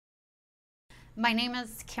My name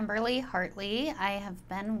is Kimberly Hartley. I have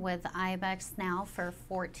been with IBEX now for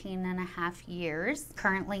 14 and a half years.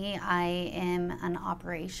 Currently, I am an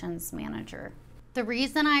operations manager. The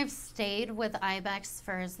reason I've stayed with IBEX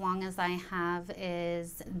for as long as I have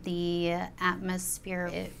is the atmosphere.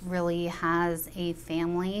 It really has a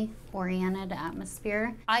family-oriented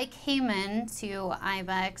atmosphere. I came into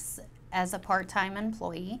IBEX as a part-time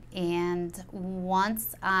employee, and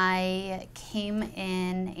once I came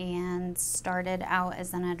in and started out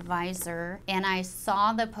as an advisor and I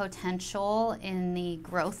saw the potential in the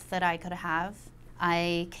growth that I could have,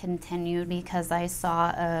 I continued because I saw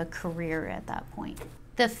a career at that point.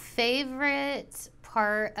 The favorite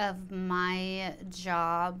part of my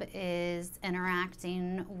job is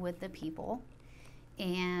interacting with the people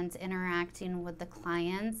and interacting with the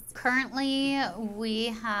clients. Currently, we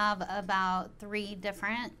have about 3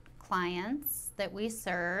 different clients that we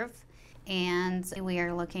serve, and we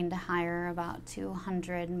are looking to hire about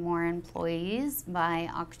 200 more employees by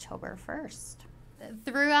October 1st.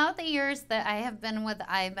 Throughout the years that I have been with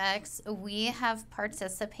IBEX, we have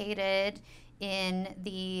participated in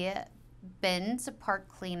the bin to park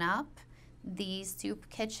cleanup, the soup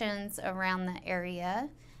kitchens around the area,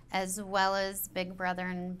 as well as Big Brother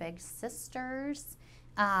and Big Sisters,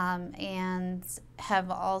 and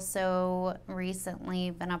have also recently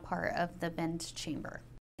been a part of the bin chamber.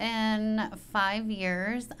 In 5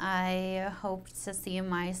 years, I hope to see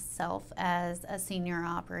myself as a senior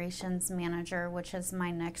operations manager, which is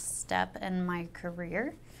my next step in my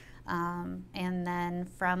career. And then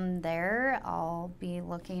from there, I'll be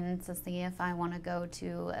looking to see if I want to go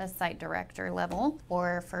to a site director level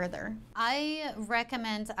or further. I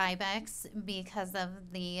recommend IBEX because of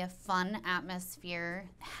the fun atmosphere.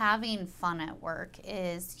 Having fun at work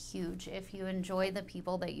is huge. If you enjoy the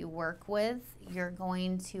people that you work with, you're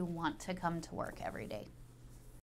going to want to come to work every day.